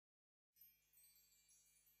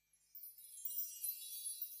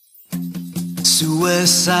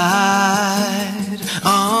Suicide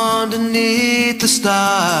underneath the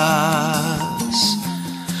stars.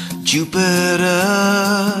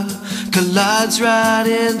 Jupiter collides right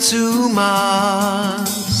into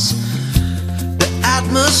Mars. The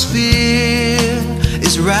atmosphere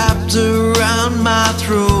is wrapped around my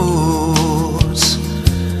throat.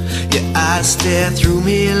 Your eyes stare through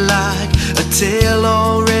me like a tale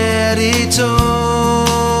already told.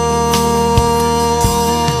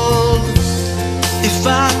 If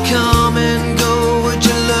I come and go, would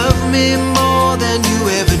you love me more than you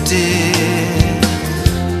ever did?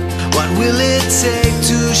 What will it take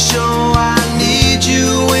to show I need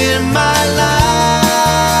you in my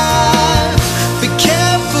life? Be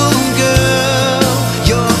careful, girl,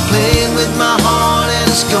 you're playing with my heart and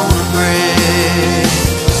it's gonna break.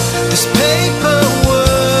 This paper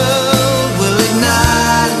world will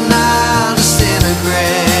ignite and I'll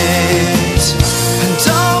disintegrate. And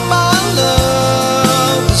all my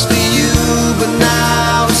love is for you, but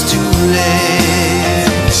now it's too late.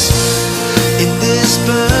 In this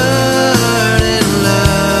burning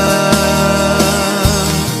love,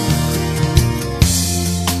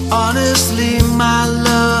 honestly, my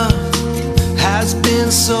love has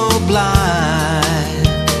been so blind.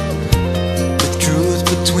 With truth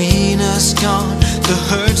between us gone, the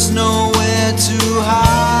hurt's nowhere to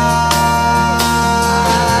hide.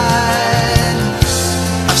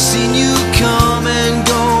 I've seen you come and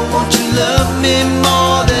go, won't you love me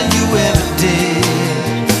more than you ever did?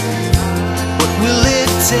 What will it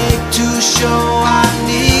take to show I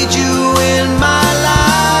need you in my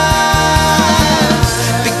life?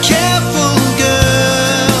 Be careful,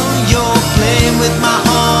 girl, you're playing with my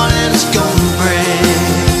heart and it's gonna break.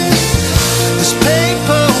 This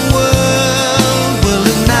paper world will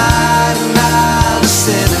ignite and I'll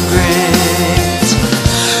disintegrate.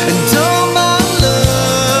 And all my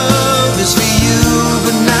love is for you,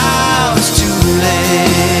 but now it's too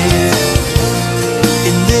late.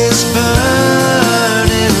 In this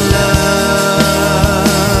burning love,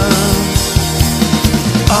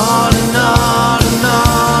 on and on and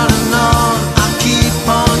on and on, I keep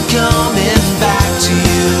on coming back to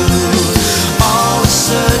you, always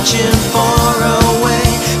searching for a way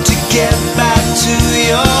to get back to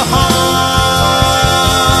your heart.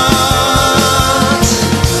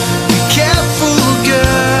 Be careful,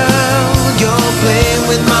 girl, you're playing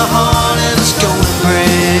with my heart and it's gonna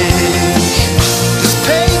break. This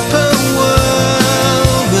paper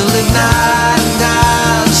world will ignite and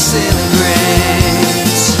I'll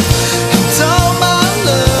disintegrate. And all my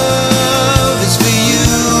love is for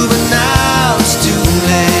you, but now it's too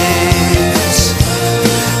late.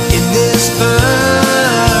 In this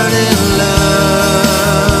burning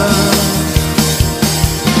love,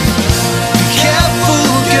 be careful,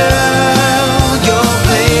 girl, you're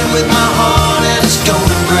playing with my heart and it's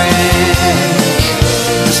gonna break.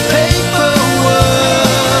 This paper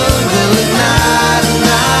world will ignite and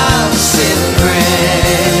I'll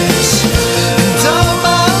disintegrate. And all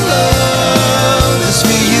my love is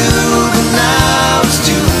for you, but now it's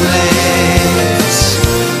too late.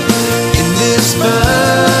 In this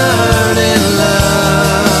burning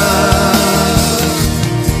love,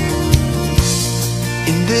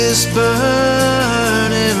 in this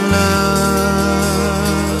burning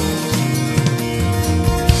love,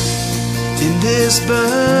 in this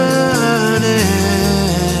burning